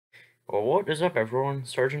Well, what is up, everyone?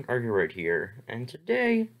 Sergeant Argue right here, and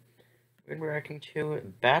today we're going to be reacting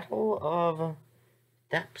to Battle of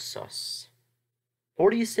Thapsus,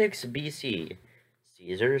 46 BC,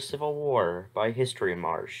 Caesar's Civil War by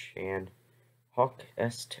HistoryMarche, and Hoc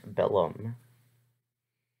Est Bellum.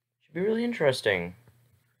 Should be really interesting.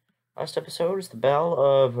 Last episode is the Battle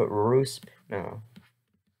of Ruspina.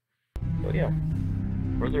 So yeah,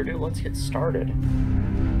 further ado, let's get started.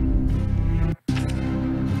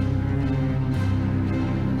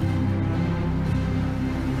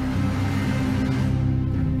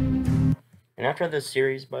 And after this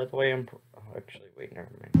series, by the way, actually, wait,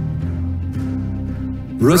 never mind.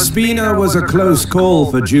 Ruspina was a close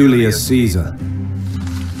call for Julius Caesar.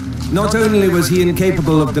 Not only was he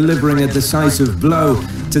incapable of delivering a decisive blow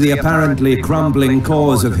to the apparently crumbling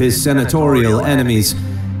cause of his senatorial enemies,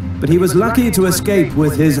 but he was lucky to escape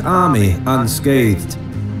with his army unscathed.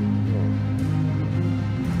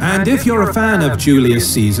 And if you're a fan of Julius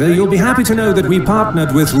Caesar, you'll be happy to know that we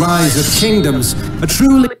partnered with Rise of Kingdoms, a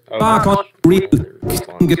truly embark on real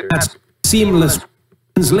seamless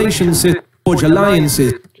translation system forge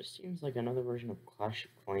alliances. It just seems like another version of Clash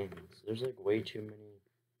of Clans. There's like way too many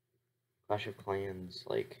Clash of Clans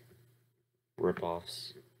like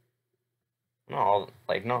rip-offs. Not all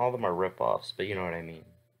of them are rip-offs, but you know what I mean.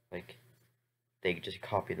 Like they just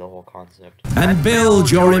copy the whole concept. And build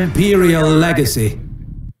your imperial legacy.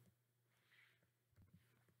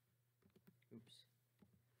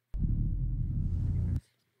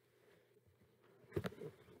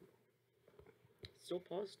 Still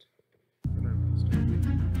paused?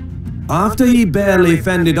 After he barely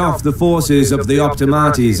fended off the forces of the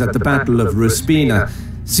Optimates at the Battle of Ruspina,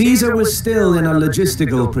 Caesar was still in a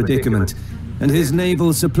logistical predicament, and his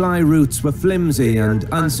naval supply routes were flimsy and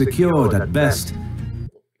unsecured at best.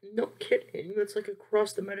 No kidding, it's like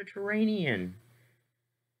across the Mediterranean.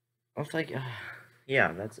 I was like,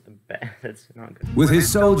 yeah, that's not good. With his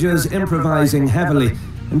soldiers improvising heavily,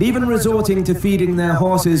 and even resorting to feeding their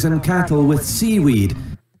horses and cattle with seaweed.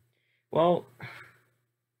 Well,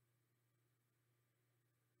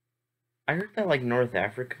 I heard that, like, North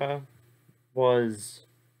Africa was...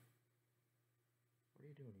 What are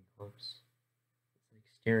you doing, Eclipse? It's, like,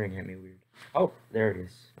 staring at me weird. Oh, there it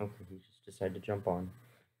is. Okay, he just decided to jump on.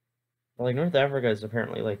 Well, like, North Africa is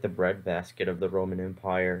apparently, like, the breadbasket of the Roman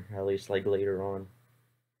Empire, at least, like, later on.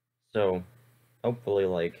 So, hopefully,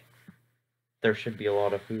 like, there should be a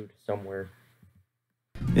lot of food somewhere.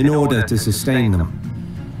 In order to sustain them.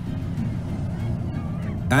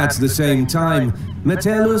 At the same time,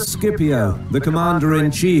 Metellus Scipio, the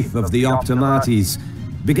commander-in-chief of the Optimates,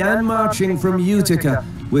 began marching from Utica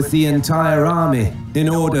with the entire army in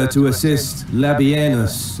order to assist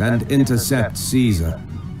Labienus and intercept Caesar.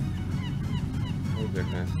 Oh,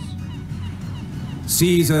 goodness.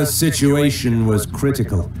 Caesar's situation was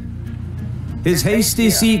critical. His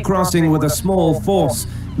hasty sea crossing with a small force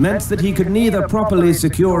meant that he could neither properly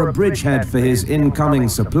secure a bridgehead for his incoming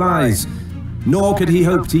supplies, nor could he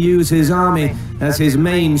hope to use his army as his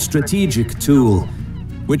main strategic tool,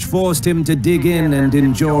 which forced him to dig in and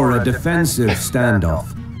endure a defensive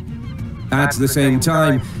standoff. At the same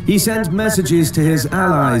time, he sent messages to his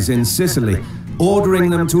allies in Sicily,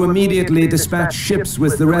 ordering them to immediately dispatch ships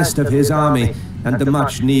with the rest of his army and the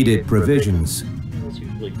much-needed provisions. That's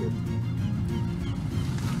usually good.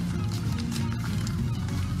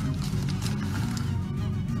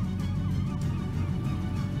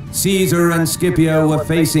 Caesar and Scipio were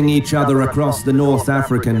facing each other across the North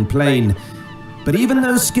African plain, but even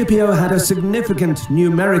though Scipio had a significant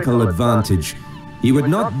numerical advantage, he would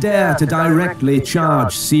not dare to directly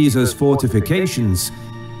charge Caesar's fortifications,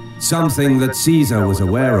 something that Caesar was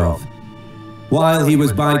aware of. While he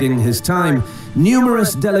was biding his time,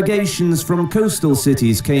 numerous delegations from coastal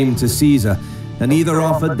cities came to Caesar and either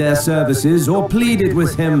offered their services or pleaded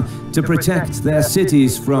with him to protect their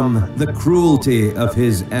cities from the cruelty of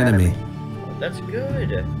his enemy. That's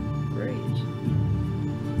good.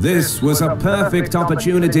 Great. This was a perfect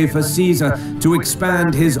opportunity for Caesar to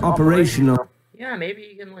expand his operational... Yeah, maybe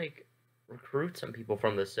you can, like, recruit some people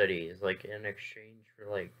from the cities, like, in exchange for,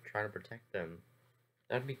 like, trying to protect them.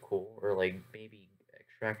 That'd be cool. Or, like, maybe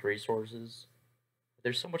extract resources.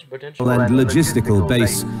 There's so much potential. ...and logistical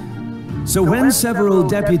base. So when several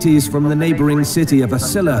deputies from the neighboring city of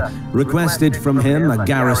Asilla requested from him a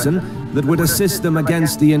garrison that would assist them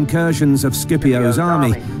against the incursions of Scipio's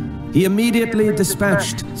army, he immediately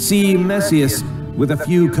dispatched C. Messius with a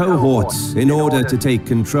few cohorts in order to take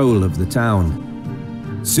control of the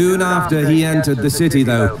town. Soon after he entered the city,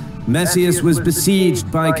 though, Messius was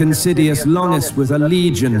besieged by Considius Longus with a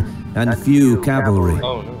legion and few cavalry.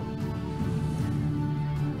 Oh no.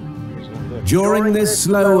 During this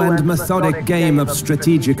slow and methodic game of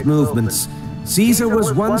strategic movements, Caesar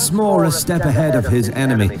was once more a step ahead of his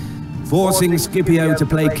enemy, forcing Scipio to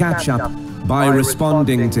play catch-up by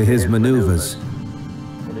responding to his maneuvers.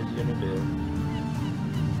 What is he gonna do?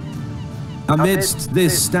 Amidst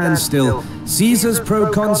this standstill, Caesar's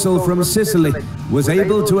proconsul from Sicily was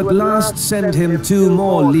able to at last send him 2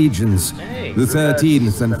 more legions, the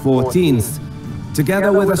 13th and 14th,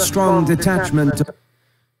 together with a strong detachment.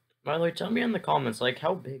 By the way, tell me in the comments, like,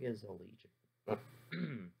 how big is a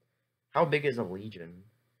legion? How big is a legion?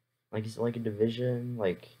 Like, is it like a division,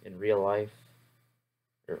 like, in real life?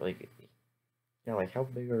 Or, like, yeah, like, how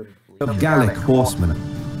big are legions? Of Gallic horsemen.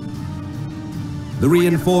 The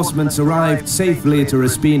reinforcements arrived safely to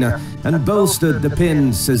Raspina and bolstered the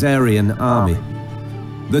pinned Caesarian army.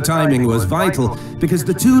 The timing was vital because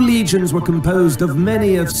the 2 legions were composed of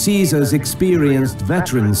many of Caesar's experienced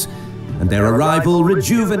veterans, and their arrival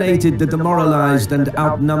rejuvenated the demoralized and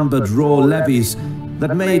outnumbered raw levies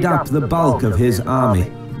that made up the bulk of his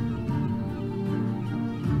army.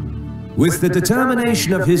 With the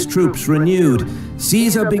determination of his troops renewed,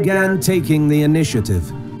 Caesar began taking the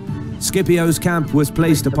initiative. Scipio's camp was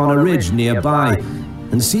placed upon a ridge nearby,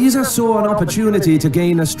 and Caesar saw an opportunity to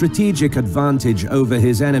gain a strategic advantage over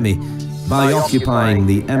his enemy by occupying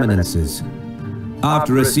the eminences.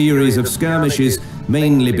 After a series of skirmishes,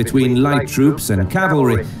 mainly between light troops and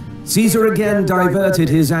cavalry, Caesar again diverted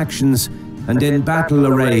his actions and in battle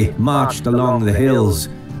array marched along the hills,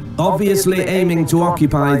 obviously aiming to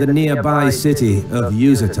occupy the nearby city of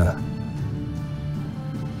Userta.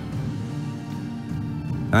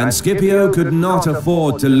 And Scipio could not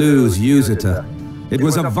afford to lose Userta. It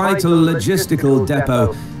was a vital logistical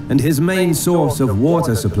depot and his main source of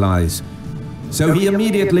water supplies. So he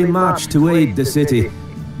immediately marched to aid the city,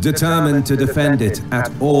 determined to defend it at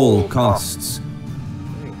all costs.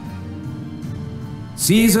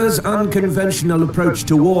 Caesar's unconventional approach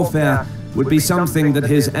to warfare would be something that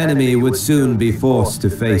his enemy would soon be forced to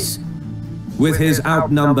face. With his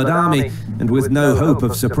outnumbered army, and with no hope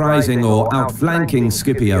of surprising or outflanking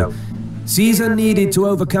Scipio, Caesar needed to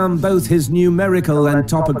overcome both his numerical and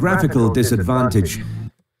topographical disadvantage.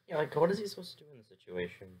 Yeah, like, what is he supposed to do in this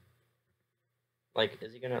situation? Like,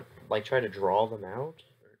 is he gonna, like, try to draw them out?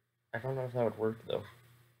 I don't know if that would work, though.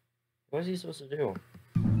 What is he supposed to do?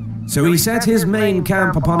 So he set his main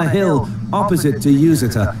camp upon a hill opposite to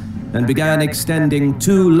Userta, and began extending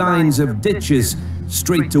 2 lines of ditches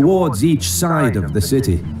straight towards each side of the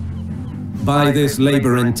city. By this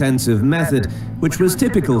labor-intensive method, which was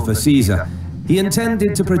typical for Caesar, he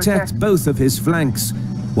intended to protect both of his flanks,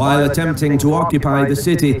 while attempting to occupy the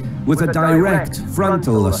city with a direct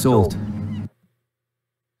frontal assault.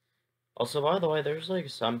 Also, by the way, there's, like,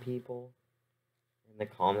 some people in the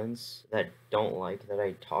comments that don't like that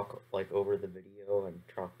I talk, like, over the video and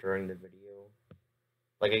talk during the video.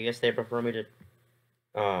 Like, I guess they prefer me to,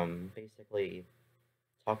 basically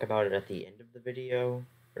talk about it at the end of the video,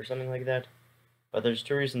 or something like that. But there's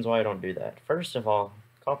 2 reasons why I don't do that. First of all,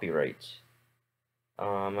 copyright.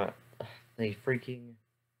 They freaking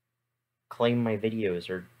claim my videos,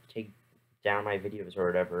 or take down my videos, or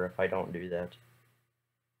whatever, if I don't do that.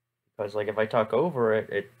 Because, like, if I talk over it,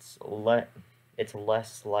 it's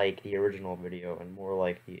less like the original video, and more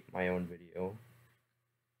like my own video.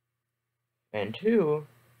 And 2,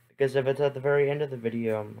 because if it's at the very end of the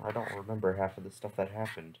video, I don't remember half of the stuff that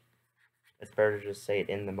happened. It's better to just say it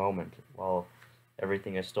in the moment, while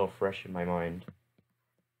everything is still fresh in my mind.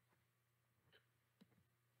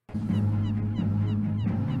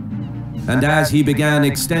 And as he began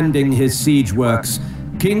extending his siege works,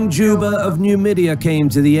 King Juba of Numidia came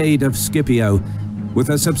to the aid of Scipio, with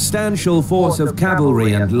a substantial force of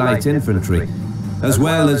cavalry and light infantry, as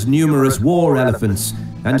well as numerous war elephants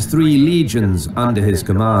and 3 legions under his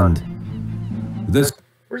command.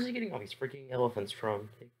 Where's he getting all these freaking elephants from?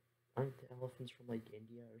 Aren't the elephants from, like,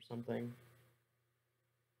 India or something?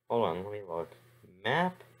 Hold on, let me look.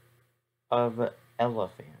 Map of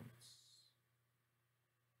elephants.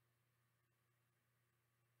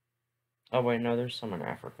 Oh wait, no, there's some in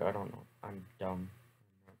Africa. I don't know. I'm dumb.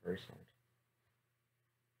 I'm not very smart.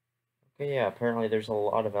 Okay, yeah, apparently there's a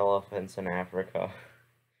lot of elephants in Africa.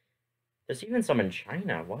 There's even some in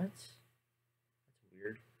China. What? That's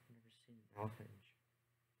weird. I've never seen an elephant in China.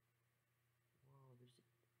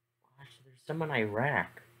 Whoa, actually, there's some in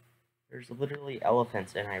Iraq. There's literally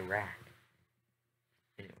elephants in Iraq.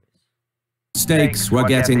 Anyways. Stakes were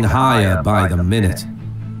getting higher by the minute.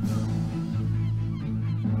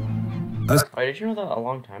 Oh, did you know that a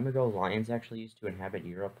long time ago, lions actually used to inhabit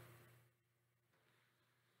Europe?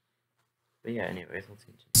 But yeah, anyways, let's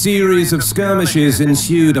continue. Series of skirmishes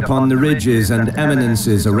ensued upon the ridges and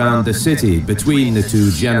eminences around the city between the two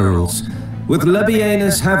generals, with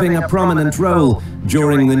Labienus having a prominent role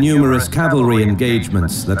during the numerous cavalry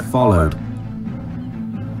engagements that followed.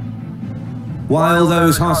 While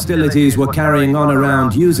those hostilities were carrying on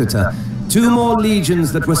around Userta, 2 more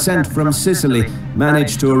legions that were sent from Sicily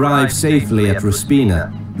managed to arrive safely at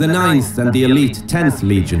Ruspina, the 9th and the elite 10th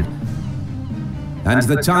Legion. And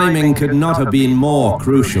the timing could not have been more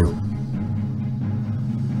crucial.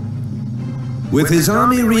 With his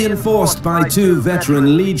army reinforced by 2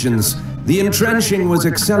 veteran legions, the entrenching was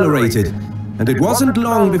accelerated, and it wasn't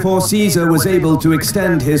long before Caesar was able to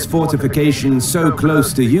extend his fortifications so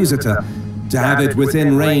close to Userta to have it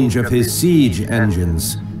within range of his siege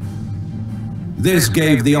engines. This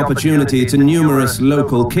gave the opportunity to numerous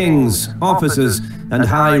local kings, officers, and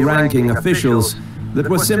high-ranking officials that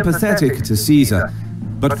were sympathetic to Caesar,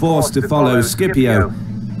 but forced to follow Scipio,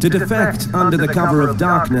 to defect under the cover of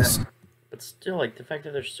darkness. But still, like, the fact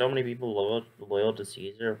that there's so many people loyal to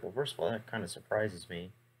Caesar, well, first of all, that kind of surprises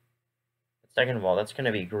me. Second of all, that's going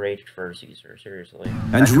to be great for Caesar, seriously.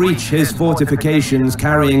 And reach his fortifications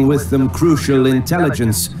carrying with them crucial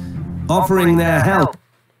intelligence, offering their help.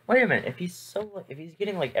 Wait a minute, if he's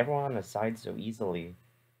getting, like, everyone on his side so easily,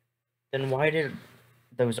 then why did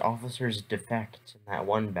those officers defect in that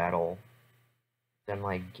one battle? Then,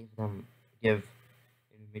 like, give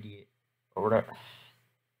immediate, or whatever,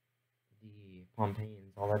 the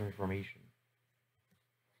Pompeians all that information.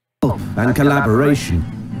 And collaboration.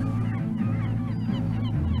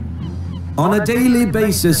 On a daily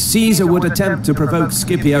basis, Caesar would attempt to provoke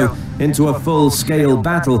Scipio into a full-scale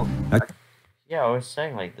battle. Yeah, I was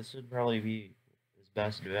saying, like, this would probably be his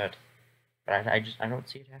best bet. But I don't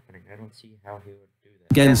see it happening. I don't see how he would do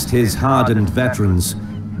that. Against his hardened veterans,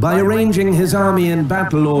 by arranging his army in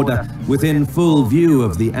battle order within full view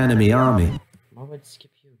of the enemy army. Why would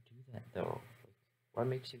Scipio do that, though? What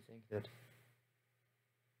makes you think that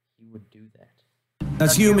he would do that?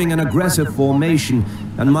 Assuming an aggressive formation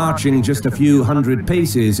and marching just a few hundred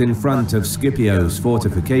paces in front of Scipio's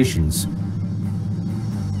fortifications.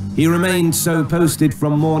 He remained so posted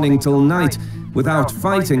from morning till night without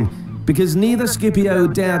fighting, because neither Scipio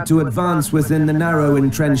dared to advance within the narrow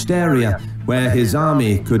entrenched area where his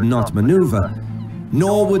army could not maneuver,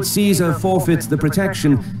 nor would Caesar forfeit the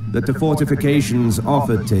protection that the fortifications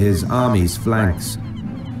offered to his army's flanks.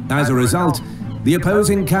 As a result, the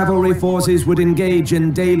opposing cavalry forces would engage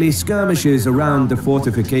in daily skirmishes around the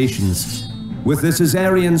fortifications, with the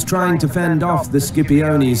Caesarians trying to fend off the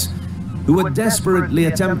Scipiones, who were desperately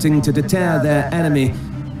attempting to deter their enemy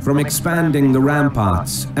from expanding the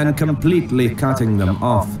ramparts and completely cutting them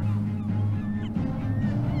off.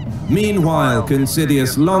 Meanwhile,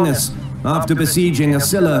 Considius Longus, after besieging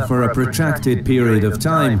Asilla for a protracted period of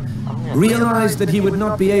time, realized that he would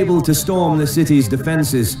not be able to storm the city's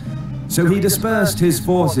defenses, so he dispersed his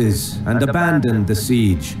forces and abandoned the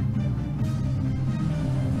siege.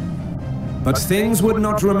 But things would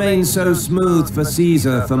not remain so smooth for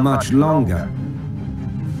Caesar for much longer.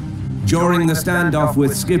 During the standoff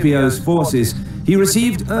with Scipio's forces, he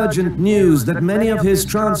received urgent news that many of his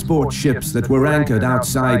transport ships that were anchored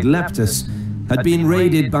outside Leptus had been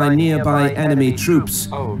raided by nearby enemy troops,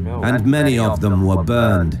 and many of them were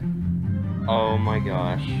burned. Oh my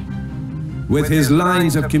gosh. With his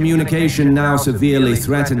lines of communication now severely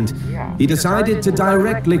threatened, he decided to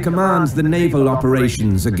directly command the naval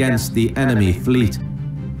operations against the enemy fleet.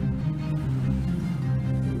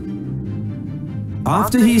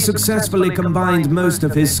 After he successfully combined most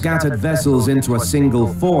of his scattered vessels into a single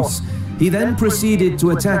force, he then proceeded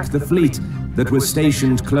to attack the fleet that was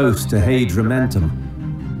stationed close to Hadrimentum.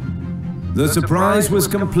 The surprise was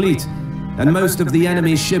complete, and most of the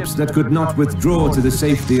enemy's ships that could not withdraw to the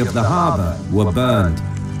safety of the harbor were burned.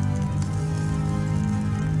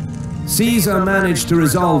 Caesar managed to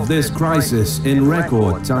resolve this crisis in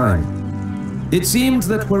record time. It seemed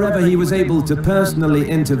that wherever he was able to personally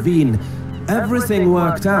intervene, everything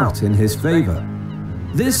worked out in his favor.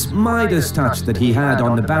 This Midas touch that he had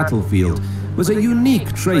on the battlefield was a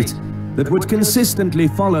unique trait that would consistently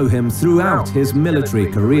follow him throughout his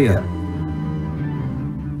military career.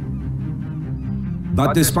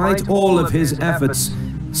 But despite all of his efforts,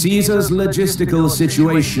 Caesar's logistical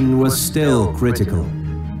situation was still critical.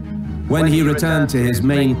 When he returned to his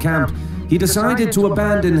main camp, he decided to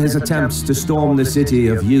abandon his attempts to storm the city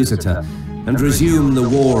of Userta and resume the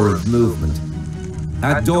war of movement.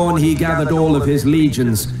 At dawn, he gathered all of his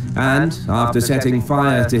legions and, after setting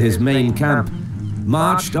fire to his main camp,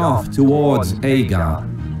 marched off towards Agar.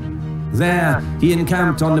 There, he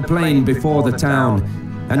encamped on the plain before the town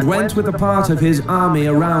and went with a part of his army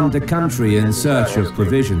around the country in search of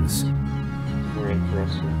provisions. Very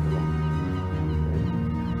interesting.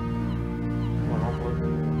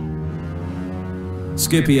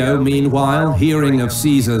 Scipio, meanwhile, hearing of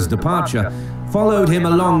Caesar's departure, followed him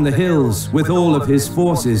along the hills with all of his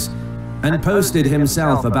forces and posted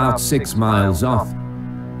himself about 6 miles off.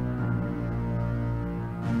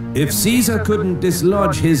 If Caesar couldn't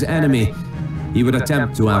dislodge his enemy, he would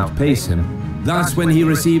attempt to outpace him. Thus, when he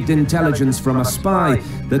received intelligence from a spy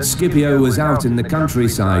that Scipio was out in the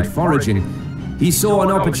countryside foraging, he saw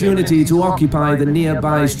an opportunity to occupy the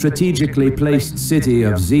nearby strategically placed city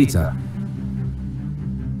of Zeta.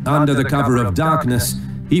 Under the cover of darkness,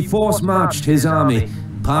 he force-marched his army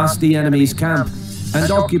past the enemy's camp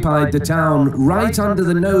and occupied the town right under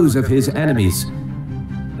the nose of his enemies.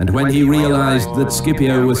 And when he realized that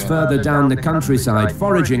Scipio was further down the countryside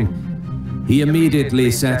foraging, he immediately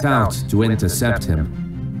set out to intercept him.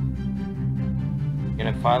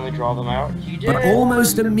 Gonna finally draw them out? You did! But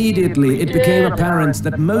almost immediately it became apparent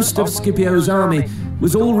that most of Scipio's army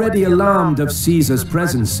was already alarmed of Caesar's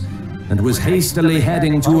presence and was hastily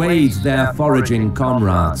heading to aid their foraging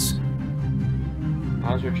comrades.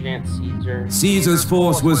 How's your chance, Caesar? Caesar's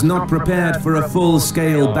force was not prepared for a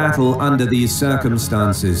full-scale battle under these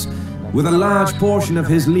circumstances, with a large portion of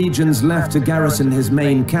his legions left to garrison his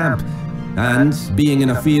main camp, and, being in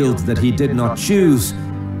a field that he did not choose,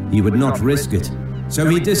 he would not risk it. So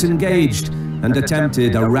he disengaged and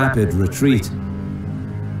attempted a rapid retreat.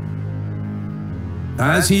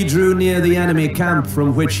 As he drew near the enemy camp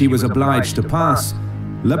from which he was obliged to pass,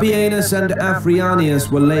 Labienus and Afrianius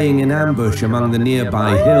were laying in ambush among the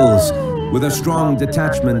nearby hills with a strong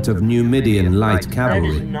detachment of Numidian light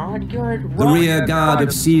cavalry. The rear guard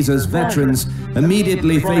of Caesar's veterans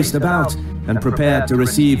immediately faced about and prepared to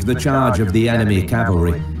receive the charge of the enemy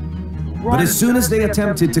cavalry. But as soon as they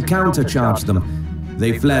attempted to countercharge them,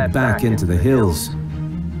 they fled back into the hills.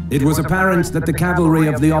 It was apparent that the cavalry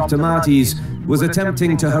of the Optimates was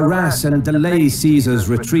attempting to harass and delay Caesar's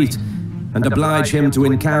retreat and oblige him to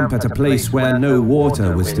encamp at a place where no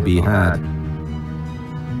water was to be had.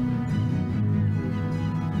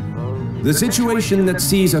 The situation that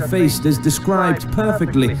Caesar faced is described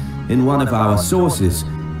perfectly in one of our sources,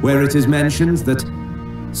 where it is mentioned that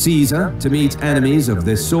Caesar, to meet enemies of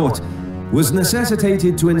this sort, was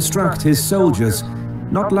necessitated to instruct his soldiers,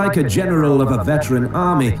 not like a general of a veteran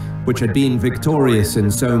army which had been victorious in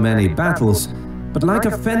so many battles, but like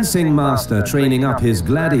a fencing master training up his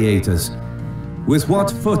gladiators, with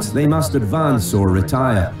what foot they must advance or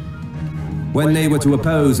retire, when they were to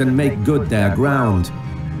oppose and make good their ground,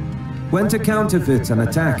 when to counterfeit an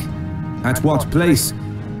attack, at what place,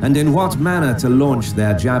 and in what manner to launch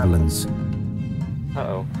their javelins.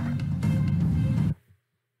 Uh-oh.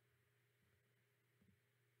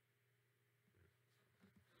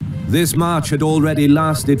 This march had already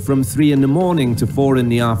lasted from 3 in the morning to 4 in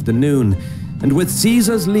the afternoon, and with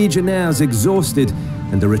Caesar's legionnaires exhausted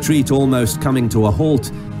and the retreat almost coming to a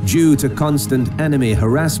halt due to constant enemy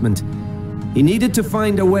harassment, he needed to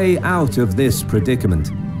find a way out of this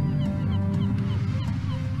predicament.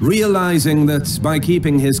 Realizing that by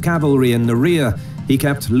keeping his cavalry in the rear, he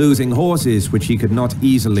kept losing horses which he could not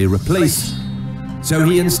easily replace, so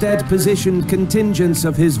he instead positioned contingents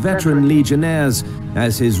of his veteran legionnaires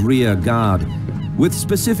as his rear guard, with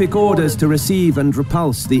specific orders to receive and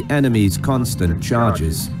repulse the enemy's constant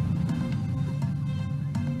charges.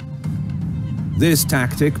 This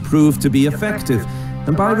tactic proved to be effective,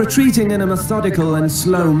 and by retreating in a methodical and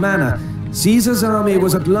slow manner, Caesar's army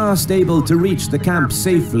was at last able to reach the camp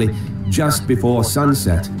safely just before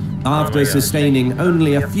sunset, after sustaining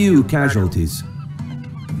only a few casualties.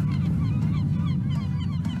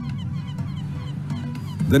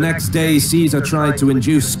 The next day, Caesar tried to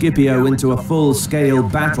induce Scipio into a full-scale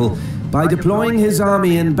battle by deploying his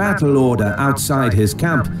army in battle order outside his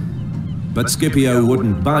camp. But Scipio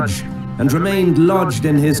wouldn't budge and remained lodged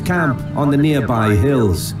in his camp on the nearby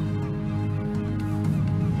hills.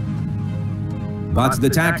 But the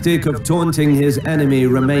tactic of taunting his enemy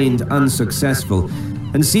remained unsuccessful,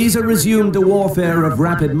 and Caesar resumed the warfare of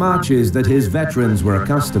rapid marches that his veterans were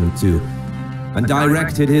accustomed to, and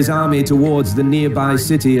directed his army towards the nearby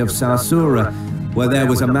city of Sarsura, where there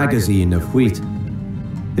was a magazine of wheat.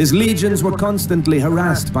 His legions were constantly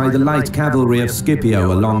harassed by the light cavalry of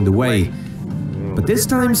Scipio along the way, but this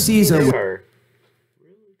time Caesar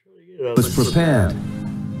was prepared.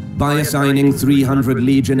 By assigning 300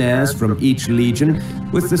 legionnaires from each legion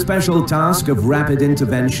with the special task of rapid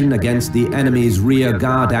intervention against the enemy's rear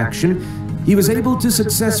guard action, he was able to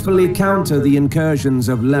successfully counter the incursions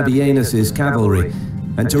of Labienus's cavalry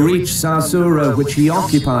and to reach Sarsura, which he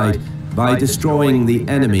occupied by destroying the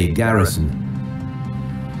enemy garrison.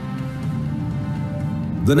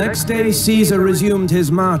 The next day, Caesar resumed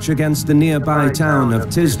his march against the nearby town of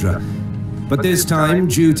Tisra, but this time,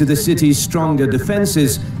 due to the city's stronger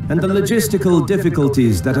defenses and the logistical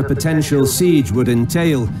difficulties that a potential siege would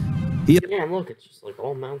entail, he look, it's just like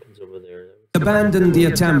all mountains over there. Abandoned the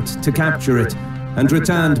attempt to capture it and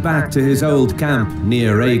returned back to his old camp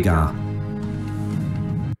near Agar.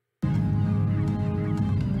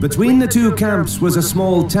 Between the two camps was a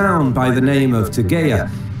small town by the name of Tegea,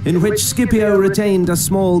 in which Scipio retained a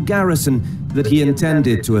small garrison that he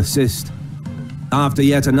intended to assist. After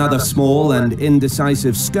yet another small and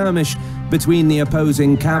indecisive skirmish between the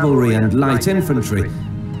opposing cavalry and light infantry,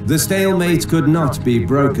 the stalemate could not be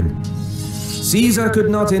broken. Caesar could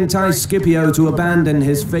not entice Scipio to abandon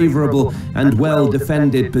his favorable and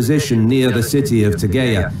well-defended position near the city of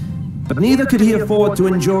Tegea, but neither could he afford to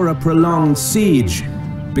endure a prolonged siege,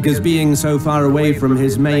 because being so far away from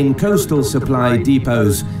his main coastal supply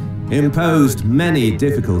depots imposed many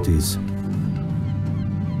difficulties.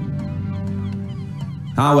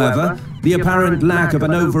 However, the apparent lack of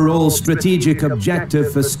an overall strategic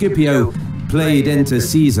objective for Scipio played into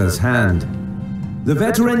Caesar's hand. The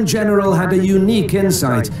veteran general had a unique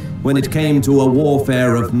insight when it came to a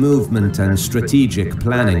warfare of movement and strategic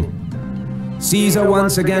planning. Caesar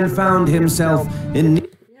once again found himself in...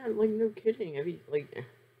 Yeah, like, no kidding.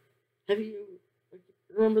 Have you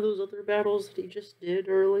remember those other battles that he just did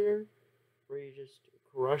earlier? Where he just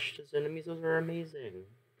crushed his enemies? Those are amazing.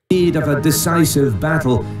 Need of a decisive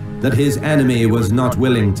battle that his enemy was not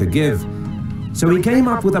willing to give. So he came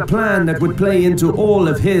up with a plan that would play into all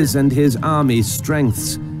of his and his army's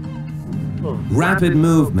strengths. Rapid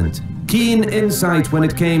movement, keen insight when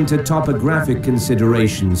it came to topographic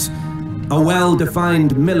considerations, a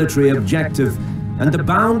well-defined military objective, and the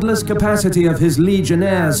boundless capacity of his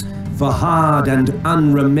legionnaires for hard and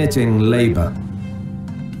unremitting labor.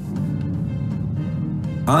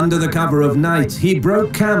 Under the cover of night, he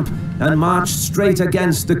broke camp and marched straight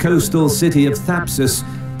against the coastal city of Thapsus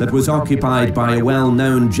that was occupied by a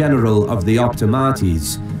well-known general of the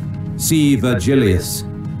Optimates, C. Virgilius.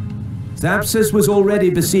 Thapsus was already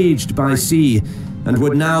besieged by C, and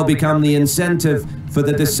would now become the incentive for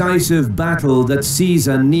the decisive battle that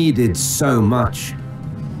Caesar needed so much.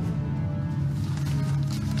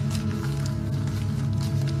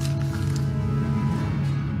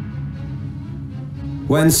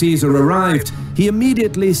 When Caesar arrived, he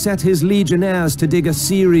immediately set his legionnaires to dig a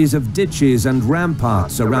series of ditches and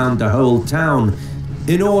ramparts around the whole town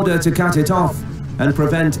in order to cut it off and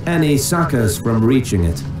prevent any succors from reaching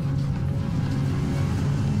it.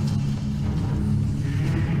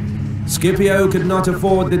 Scipio could not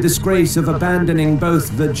afford the disgrace of abandoning both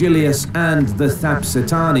Virgilius and the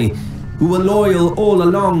Thapsitani, who were loyal all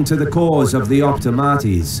along to the cause of the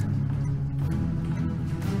Optimates.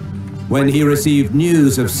 When he received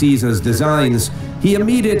news of Caesar's designs, he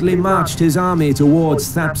immediately marched his army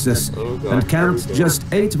towards Thapsus and camped just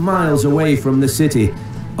 8 miles away from the city,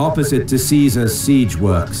 opposite to Caesar's siege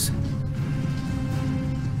works.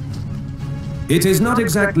 It is not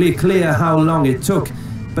exactly clear how long it took,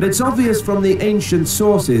 but it's obvious from the ancient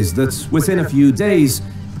sources that within a few days,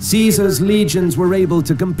 Caesar's legions were able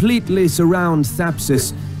to completely surround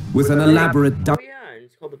Thapsus with an elaborate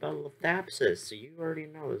called the Battle of Thapsus, so you already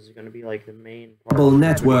know this is going to be like the main double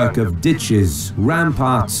network of ditches,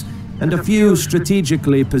 ramparts, and a few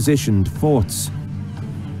strategically positioned forts.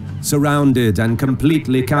 Surrounded and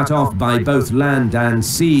completely cut off by both land and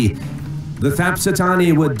sea, the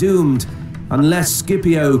Thapsitani were doomed unless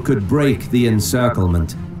Scipio could break the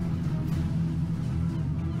encirclement.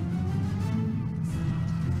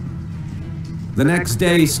 The next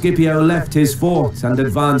day, Scipio left his fort and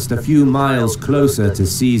advanced a few miles closer to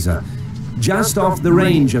Caesar, just off the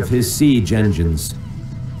range of his siege engines.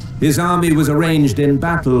 His army was arranged in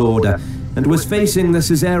battle order and was facing the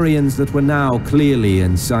Caesarians that were now clearly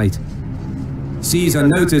in sight. Caesar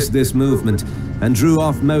noticed this movement and drew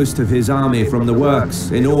off most of his army from the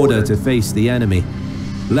works in order to face the enemy,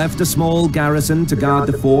 left a small garrison to guard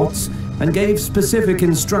the forts, and gave specific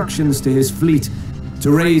instructions to his fleet to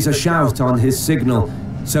raise a shout on his signal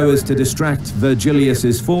so as to distract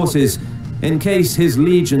Virgilius's forces in case his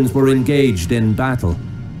legions were engaged in battle.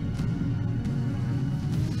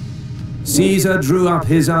 Caesar drew up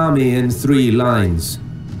his army in 3 lines.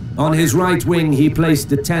 On his right wing he placed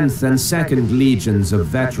the 10th and 2nd legions of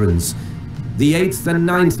veterans, the 8th and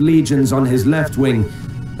 9th legions on his left wing,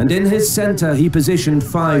 and in his center he positioned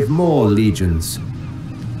 5 more legions.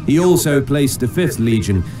 He also placed the 5th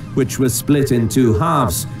legion, which was split in 2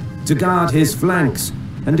 halves, to guard his flanks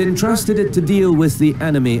and entrusted it to deal with the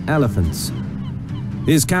enemy elephants.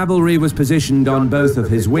 His cavalry was positioned on both of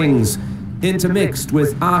his wings, intermixed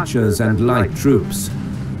with archers and light troops.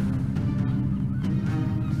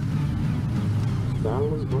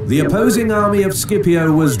 The opposing army of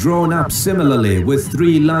Scipio was drawn up similarly with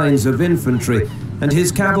 3 lines of infantry, and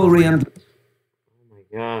his cavalry and... Oh my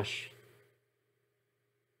gosh.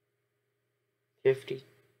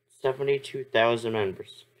 72,000 men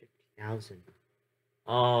versus 50,000.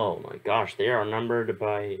 Oh my gosh, they are numbered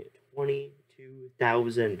by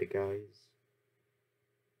 22,000, guys.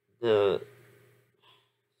 The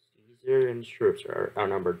Caesar and his troops are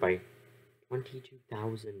outnumbered by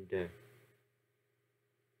 22,000.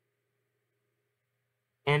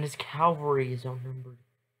 And his cavalry is outnumbered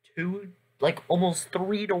almost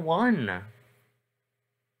 3 to 1.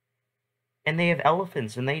 And they have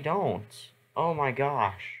elephants and they don't. Oh my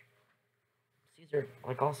gosh. Caesar,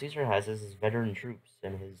 all Caesar has is his veteran troops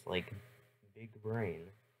and his, big brain.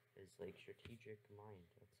 His, strategic mind.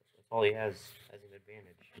 That's all he has as an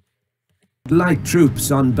advantage. Light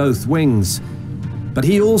troops on both wings. But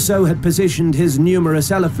he also had positioned his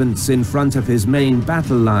numerous elephants in front of his main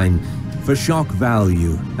battle line for shock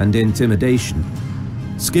value and intimidation.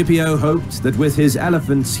 Scipio hoped that with his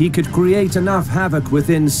elephants he could create enough havoc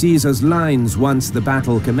within Caesar's lines once the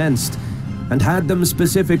battle commenced, and had them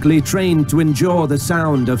specifically trained to endure the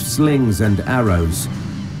sound of slings and arrows.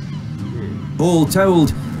 All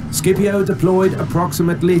told, Scipio deployed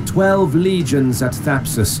approximately 12 legions at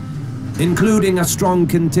Thapsus, including a strong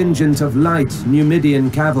contingent of light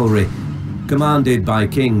Numidian cavalry, commanded by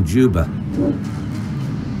King Juba.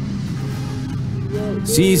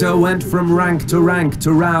 Caesar went from rank to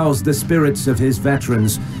rouse the spirits of his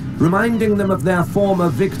veterans, reminding them of their former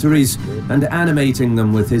victories and animating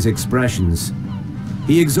them with his expressions.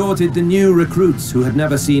 He exhorted the new recruits who had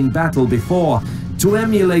never seen battle before to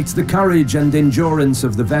emulate the courage and endurance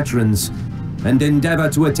of the veterans, and endeavor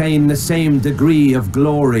to attain the same degree of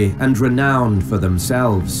glory and renown for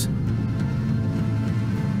themselves.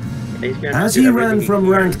 As he ran from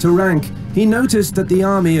rank to rank, he noticed that the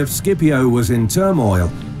army of Scipio was in turmoil,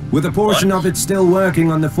 with a portion of it still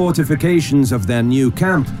working on the fortifications of their new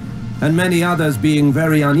camp, and many others being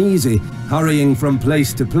very uneasy, hurrying from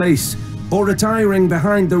place to place, or retiring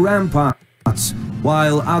behind the ramparts,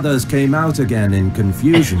 while others came out again in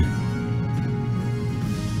confusion.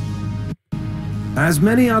 As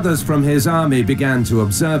many others from his army began to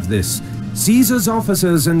observe this, Caesar's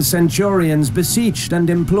officers and centurions beseeched and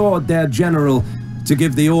implored their general to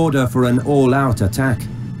give the order for an all-out attack.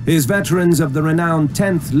 His veterans of the renowned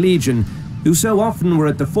 10th Legion, who so often were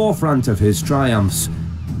at the forefront of his triumphs,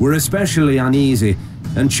 were especially uneasy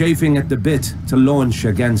and chafing at the bit to launch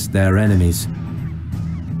against their enemies.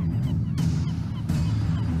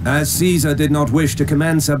 As Caesar did not wish to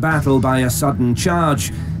commence a battle by a sudden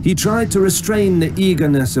charge, he tried to restrain the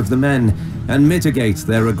eagerness of the men and mitigate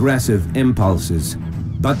their aggressive impulses.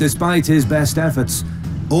 But despite his best efforts,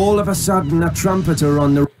 all of a sudden a trumpeter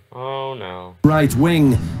on the right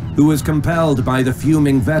wing, who was compelled by the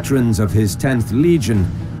fuming veterans of his 10th Legion,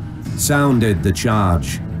 sounded the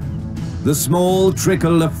charge. The small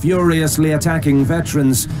trickle of furiously attacking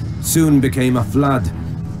veterans soon became a flood,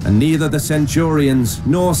 and neither the centurions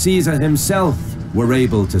nor Caesar himself were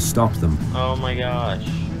able to stop them. Oh my gosh.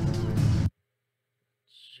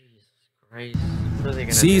 Jesus Christ. What are they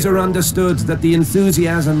gonna Caesar understood that the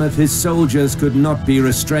enthusiasm of his soldiers could not be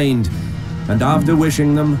restrained, and after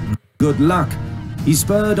wishing them good luck, he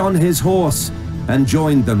spurred on his horse and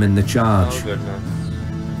joined them in the charge. Oh goodness.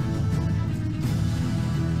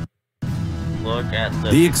 Look at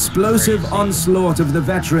the explosive onslaught of the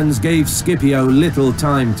veterans gave Scipio little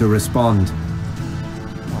time to respond.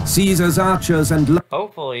 Caesar's archers and...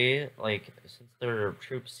 Hopefully, since their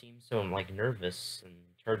troops seem so, nervous and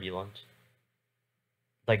turbulent,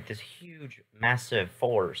 this huge, massive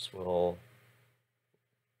force will...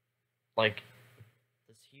 this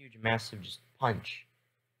huge, massive just punch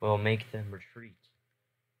will make them retreat.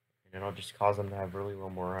 And it'll just cause them to have really low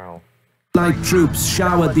morale. Light troops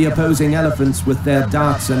showered the opposing elephants with their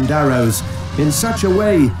darts and arrows in such a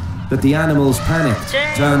way that the animals panicked,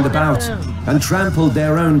 turned about, and trampled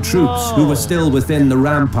their own troops who were still within the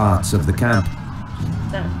ramparts of the camp.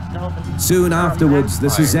 Soon afterwards, the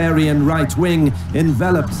Caesarian right wing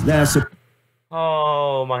enveloped their...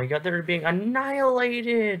 Oh my god, they're being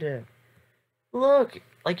annihilated! Look,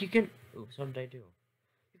 you can... Oops, what did I do?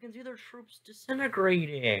 You can see their troops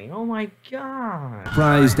disintegrating. Oh my god.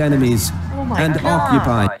 Surprised enemies and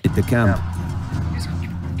occupied the camp.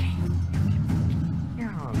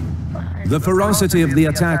 The ferocity of the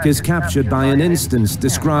attack is captured by an instance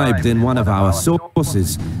described in one of our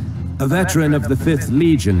sources. A veteran of the 5th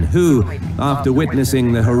Legion who, after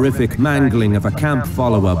witnessing the horrific mangling of a camp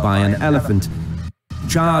follower by an elephant,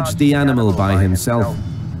 charged the animal by himself.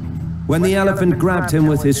 When the elephant grabbed him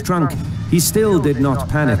with his trunk, he still did not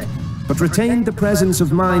panic, but retained the presence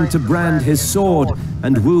of mind to brand his sword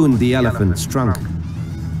and wound the elephant's trunk.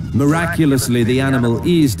 Miraculously, the animal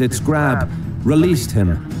eased its grab, released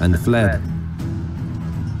him, and fled.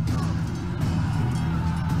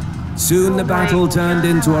 Soon the battle turned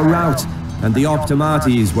into a rout, and the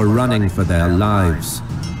Optimates were running for their lives.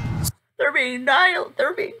 They're being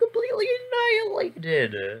completely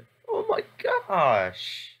annihilated. Oh my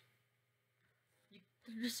gosh.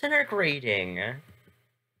 They're disintegrating.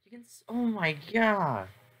 Oh my god.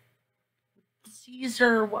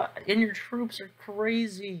 Caesar and your troops are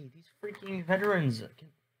crazy. These freaking veterans.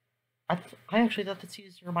 I actually thought that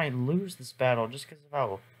Caesar might lose this battle just because of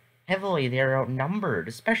how heavily they're outnumbered,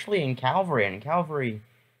 especially in cavalry, and cavalry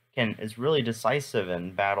is really decisive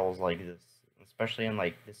in battles like this, especially in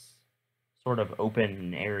like this sort of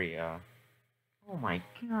open area. Oh my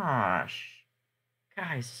gosh,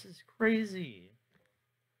 guys, this is crazy.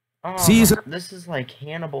 Oh, Caesar. This is like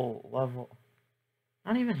Hannibal level.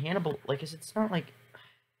 Not even Hannibal. Like, it's not like.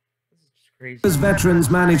 This is just crazy. His veterans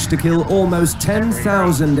managed to kill almost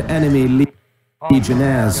 10,000 enemy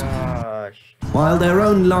legionnaires, while their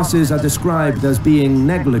own losses are described as being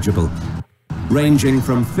negligible, ranging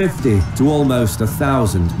from 50 to almost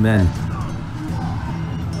 1,000 men.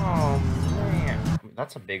 Oh man,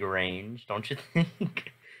 that's a big range, don't you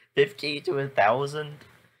think? 50 to 1,000.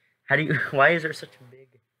 How do you? Why is there such a big?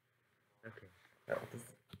 Okay.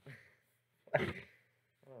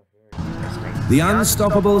 The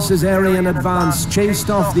unstoppable Caesarian advance chased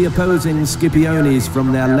off the opposing Scipiones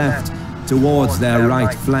from their left towards their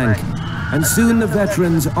right flank, and soon the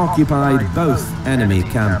veterans occupied both enemy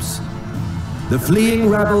camps. The fleeing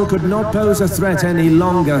rabble could not pose a threat any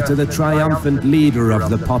longer to the triumphant leader of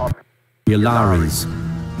the Populares.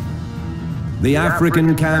 The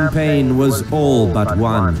African campaign was all but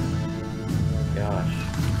won. Gosh.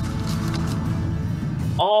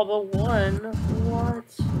 All but one? What?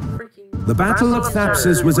 Freaking... The Battle of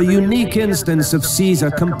Thapsus was a unique instance of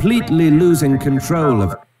Caesar completely losing control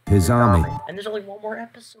of his army. And there's only one more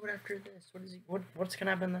episode after this. What's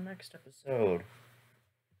gonna happen in the next episode?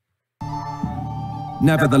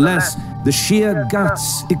 Nevertheless, the sheer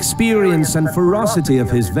guts, experience, and ferocity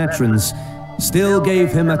of his veterans still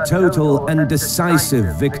gave him a total and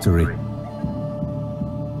decisive victory.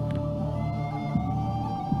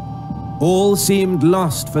 All seemed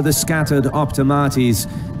lost for the scattered Optimates,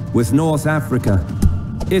 with North Africa,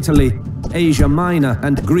 Italy, Asia Minor,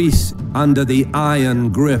 and Greece under the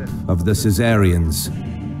iron grip of the Caesarians.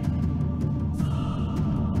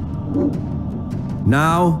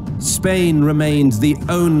 Now, Spain remained the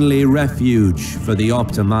only refuge for the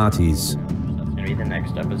Optimates. That's gonna be the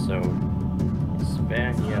next episode.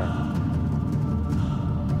 Hispania.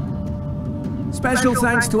 Special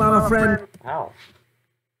thanks to our friend... Wow.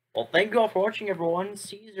 Well, thank you all for watching, everyone.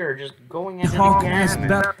 Caesar just going at it Hoc Est again.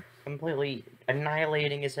 Bellum. Completely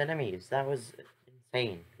annihilating his enemies. That was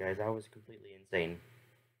insane, guys. That was completely insane.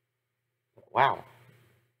 Wow.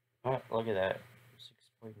 Oh, look at that.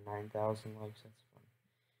 6.9 thousand likes. That's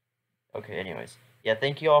fun. Okay, anyways. Yeah,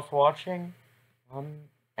 thank you all for watching.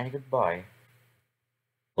 And goodbye.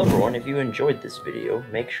 Hello, everyone. If you enjoyed this video,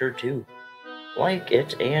 make sure to like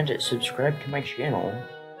it and subscribe to my channel.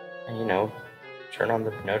 And, you know, turn on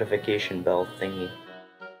the notification bell thingy.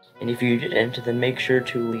 And if you didn't, then make sure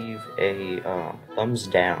to leave a thumbs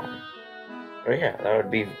down. Oh yeah, that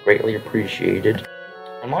would be greatly appreciated.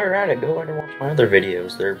 And while you're at it, go ahead and watch my other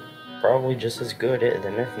videos. They're probably just as good,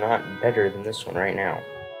 and if not better than this one right now.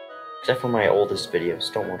 Except for my oldest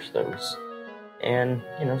videos, don't watch those. And,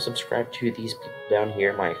 you know, subscribe to these people down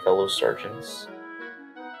here, my fellow sergeants.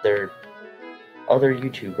 They're other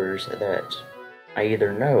YouTubers that I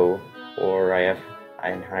either know or I have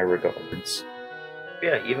in high regards.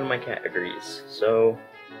 Yeah, even my cat agrees. So,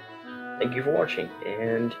 thank you for watching,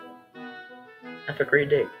 and have a great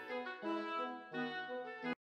day.